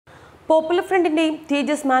Popular ഫ്രണ്ടിന്റെയും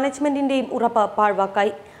തേജസ് മാനേജ്മെന്റിന്റെയും ഉറപ്പ്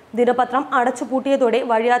പാഴ്വാക്കായി. ദിനപത്രം അടച്ചുപൂട്ടിയതോടെ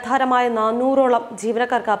വഴിയാധാരമായ 400ഓളം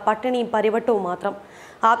ജീവനക്കാർക്ക് പട്ടിണിയും പരിവട്ടവും മാത്രം.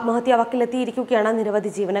 ആത്മഹത്യാ വക്കിലെത്തിയിരിക്കുകയാണ് നിരവധി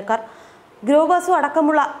ജീവനക്കാർ. ഗ്രോവാസു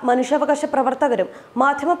അടക്കമുള്ള മനുഷ്യാവകാശ പ്രവർത്തകരും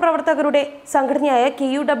മാധ്യമപ്രവർത്തകരുടെ സംഘടനയായ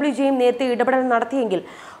KUWJയും നേരത്തെ ഇടപെടൽ നടത്തിയെങ്കിൽ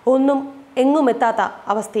ഒന്നും എങ്ങും എത്താത്ത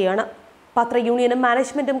അവസ്ഥയാണ്. പത്ര യൂണിയനും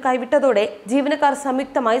മാനേജ്മെന്റും കൈവിട്ടതോടെ ജീവനക്കാർ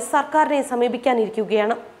സംയുക്തമായി സർക്കാരിനെ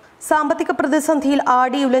സമീപിക്കാനിരിക്കുകയാണ്. സാമ്പത്തിക പ്രതിസന്ധിയിൽ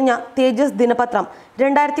ആടിയുലഞ്ഞ തേജസ് ദിനപത്രം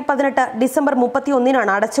 2018 ഡിസംബർ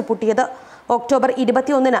 31 അടച്ചുപൂട്ടിയത്. ഒക്ടോബർ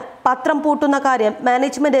 21 പത്രം പൂട്ടുന്ന കാര്യം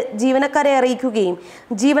മാനേജ്മെന്റ് ജീവനക്കാരെ അറിയിക്കുകയും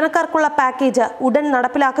ജീവനക്കാർക്കുള്ള പാക്കേജ് ഉടൻ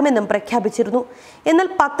നടപ്പിലാക്കുമെന്നും പ്രഖ്യാപിച്ചിരുന്നു. എന്നാൽ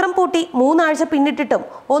പത്രം പൂട്ടി 3 ആഴ്ച പിന്നിട്ടിട്ടും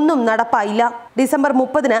ഒന്നും നടപ്പായില്ല. ഡിസംബർ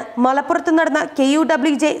 30 മലപ്പുറത്ത് നടന്ന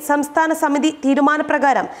KUWJ സംസ്ഥാന സമിതി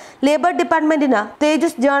തീരുമാനപ്രകാരം ലേബർ ഡിപ്പാർട്ട്മെന്റിന്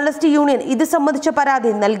തേജസ് ജേർണലിസ്റ്റ് യൂണിയൻ ഇത് സംബന്ധിച്ച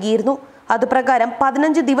പരാതി നൽകിയിരുന്നു. അതുപ്രകാരം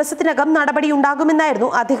 15 ദിവസത്തിനകം നടപടിയുണ്ടാകുമെന്നായിരുന്നു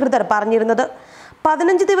അധികൃതർ പറഞ്ഞിരുന്നത്.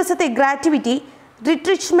 15 ദിവസത്തെ ഗ്രാറ്റുവിറ്റി,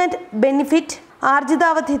 റിട്രിച്ച്മെന്റ് ബെനിഫിറ്റ്,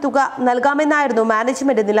 ആർജിതാവധി തുക നൽകാമെന്നായിരുന്നു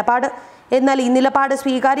മാനേജ്മെന്റ് നിലപാട്. എന്നാൽ ഈ നിലപാട്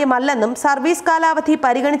സ്വീകാര്യമല്ലെന്നും സർവീസ് കാലാവധി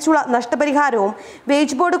പരിഗണിച്ചുള്ള നഷ്ടപരിഹാരവും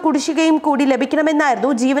വേജ് ബോർഡ് കുടിശ്ശികയും കൂടി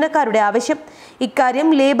ലഭിക്കണമെന്നായിരുന്നു ജീവനക്കാരുടെ ആവശ്യം. ഇക്കാര്യം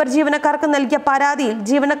ലേബർ ജീവനക്കാർക്ക് നൽകിയ പരാതിയിൽ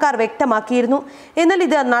ജീവനക്കാർ വ്യക്തമാക്കിയിരുന്നു. എന്നാൽ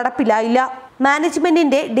ഇത് നടപ്പിലായില്ല.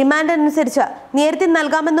 മാനേജ്മെന്റിന്റെ ഡിമാൻഡ് അനുസരിച്ച് നേരത്തെ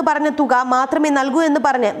നൽകാമെന്ന് പറഞ്ഞ തുക മാത്രമേ നൽകൂ എന്ന്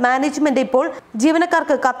പറഞ്ഞ് മാനേജ്മെന്റ് ഇപ്പോൾ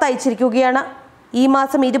ജീവനക്കാർക്ക് കത്തയച്ചിരിക്കുകയാണ്. ഈ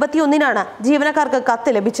മാസം 21 ജീവനക്കാർക്ക് കത്ത്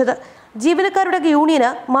ലഭിച്ചത്. ജീവനക്കാരുടെ യൂണിയന്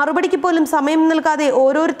മറുപടിക്ക് പോലും സമയം നൽകാതെ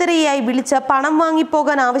ഓരോരുത്തരെയായി വിളിച്ച് പണം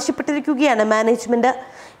വാങ്ങിപ്പോകാൻ ആവശ്യപ്പെട്ടിരിക്കുകയാണ് മാനേജ്മെന്റ്.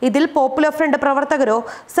 ഇതിൽ പോപ്പുലർ ഫ്രണ്ട് പ്രവർത്തകരോ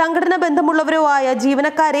സംഘടനാ ബന്ധമുള്ളവരോ ആയ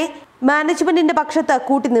ജീവനക്കാരെ മാനേജ്മെന്റിന്റെ പക്ഷത്ത്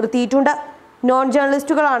കൂട്ടി നിർത്തിയിട്ടുണ്ട്. നോൺ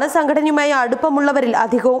ജേർണലിസ്റ്റുകളാണ് സംഘടനയുമായി അടുപ്പമുള്ളവരിൽ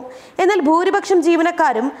അധികവും. എന്നാൽ ഭൂരിപക്ഷം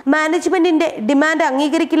ജീവനക്കാരും മാനേജ്മെന്റിന്റെ ഡിമാൻഡ്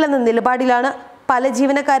അംഗീകരിക്കില്ലെന്ന നിലപാടിലാണ്. പല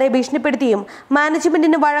ജീവനക്കാരെ ഭീഷണിപ്പെടുത്തിയും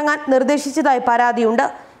മാനേജ്മെന്റിന് വഴങ്ങാൻ നിർദ്ദേശിച്ചതായി പരാതിയുണ്ട്.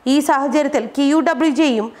 ഈ സാഹചര്യത്തിൽ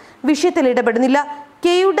KUWJയും വിഷയത്തിൽ ഇടപെടുന്നില്ല.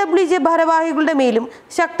 KUWJ ഭാരവാഹികളുടെ മേലും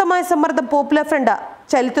ശക്തമായ സമ്മർദ്ദം പോപ്പുലർ ഫ്രണ്ട്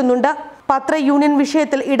ചെലുത്തുന്നുണ്ട്. പത്ര യൂണിയൻ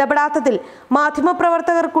വിഷയത്തിൽ ഇടപെടാത്തതിൽ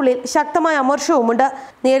മാധ്യമപ്രവർത്തകർക്കുള്ളിൽ ശക്തമായ അമർഷവുമുണ്ട്.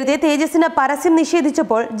 നേരത്തെ തേജസിന് പരസ്യം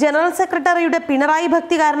നിഷേധിച്ചപ്പോൾ ജനറൽ സെക്രട്ടറിയുടെ പിണറായി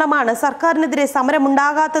ഭക്തി കാരണമാണ് സർക്കാരിനെതിരെ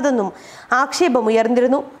സമരമുണ്ടാകാത്തതെന്നും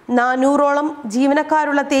ആക്ഷേപമുയർന്നിരുന്നു. 400ഓളം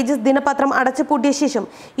ജീവനക്കാരുള്ള തേജസ് ദിനപത്രം അടച്ചുപൂട്ടിയ ശേഷം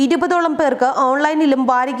 20ഓളം പേർക്ക് ഓൺലൈനിലും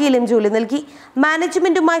വാരികയിലും ജോലി നൽകി.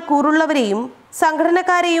 മാനേജ്മെന്റുമായി കൂറുള്ളവരെയും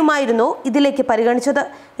സംഘടനക്കാരെയുമായിരുന്നു ഇതിലേക്ക് പരിഗണിച്ചത്.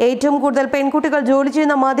 ഏറ്റവും കൂടുതൽ പെൺകുട്ടികൾ ജോലി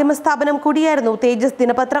ചെയ്യുന്ന മാധ്യമ സ്ഥാപനം കൂടിയായിരുന്നു തേജസ്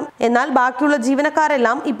ദിനപത്രം. എന്നാൽ ബാക്കിയുള്ള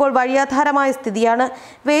ജീവനക്കാരെല്ലാം ഇപ്പോൾ വഴിയാധാരമായ സ്ഥിതിയാണ്.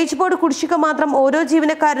 വേജ് ബോർഡ് കുടിശ്ശിക മാത്രം ഓരോ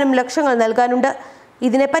ജീവനക്കാരനും ലക്ഷങ്ങൾ നൽകാനുണ്ട്.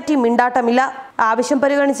 ഇതിനെപ്പറ്റി മിണ്ടാട്ടമില്ല. ആവശ്യം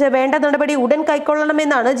പരിഗണിച്ച് വേണ്ട നടപടി ഉടൻ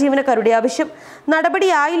കൈക്കൊള്ളണമെന്നാണ് ജീവനക്കാരുടെ ആവശ്യം.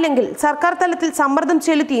 നടപടിയായില്ലെങ്കിൽ സർക്കാർ തലത്തിൽ സമ്മർദ്ദം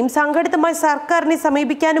ചെലുത്തിയും സംഘടിതമായി സർക്കാരിനെ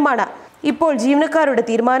സമീപിക്കാനുമാണ് ഇപ്പോൾ ജീവനക്കാരുടെ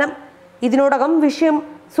തീരുമാനം. ഇതിനോടകം വിഷയം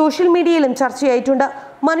സോഷ്യൽ മീഡിയയിലും ചർച്ചയായിട്ടുണ്ട്.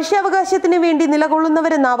 മനുഷ്യാവകാശത്തിന് വേണ്ടി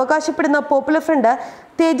നിലകൊള്ളുന്നവരെന്ന് അവകാശപ്പെടുന്ന പോപ്പുലർ ഫ്രണ്ട്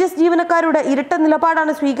തേജസ് ജീവനക്കാരുടെ ഇരട്ട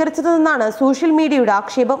നിലപാടാണ് സ്വീകരിച്ചതെന്നാണ് സോഷ്യൽ മീഡിയയുടെ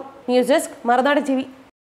ആക്ഷേപം. News desk മറുനാട് TV.